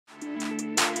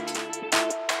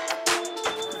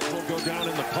down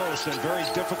in the post and very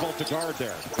difficult to guard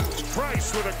there.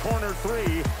 Price with a corner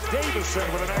three.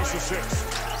 Davison with a nice assist.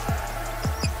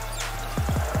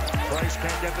 Price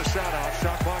can't get the shot off.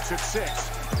 Shot clock's at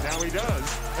 6. Now he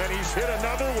does, and he's hit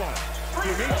another one.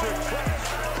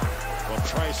 Well,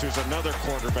 Price, who's another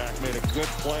quarterback, made a good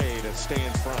play to stay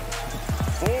in front.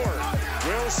 Ford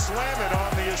will slam it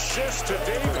on the assist to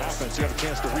Davis. Offense, you have a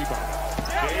chance to rebound.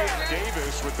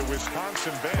 Davis with the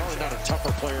Wisconsin bench. Probably not a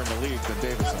tougher player in the league than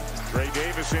Davison. Trey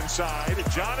Davis inside.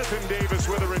 Jonathan Davis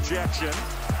with a rejection.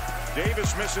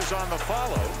 Davis misses on the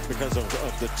follow. Because of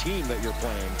the team that you're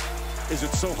playing, is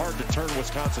it so hard to turn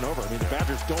Wisconsin over? I mean, the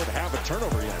Badgers don't have a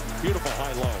turnover yet. Beautiful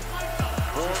high-low.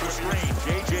 For the screen,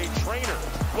 J.J. Traynor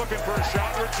looking for a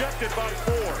shot, rejected by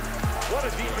Ford. What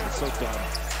a defense. So dumb.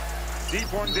 Deep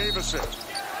one, Davison.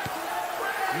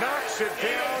 Knocks it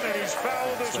down, and he's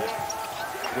fouled as well.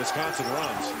 Wisconsin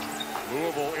runs.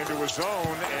 Louisville into his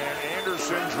zone, and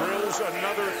Anderson drills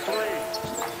another three.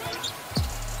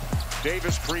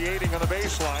 Davis creating on the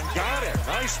baseline. Got it.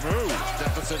 Nice move.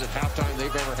 Deficit at halftime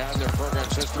they've ever had in their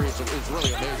program's history is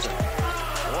really amazing.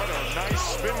 What a nice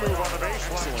spin move on the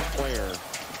baseline. Excellent player.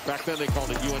 Back then they called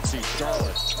it UNC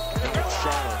Charlotte. Now it's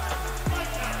Charlotte.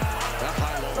 That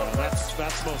high-low,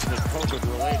 that's mostly COVID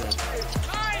related.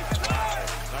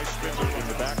 Nice spin move in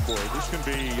the backcourt. This can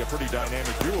be a pretty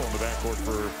dynamic duo in the backcourt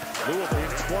for Louisville in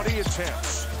 20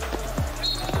 attempts.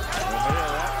 And they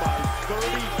are up by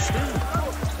 32.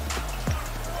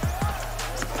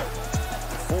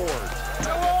 Ford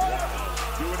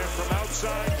doing it from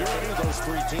outside. Those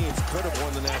three teams could have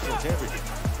won the national championship.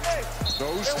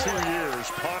 Those 2 years,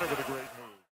 Potter with a great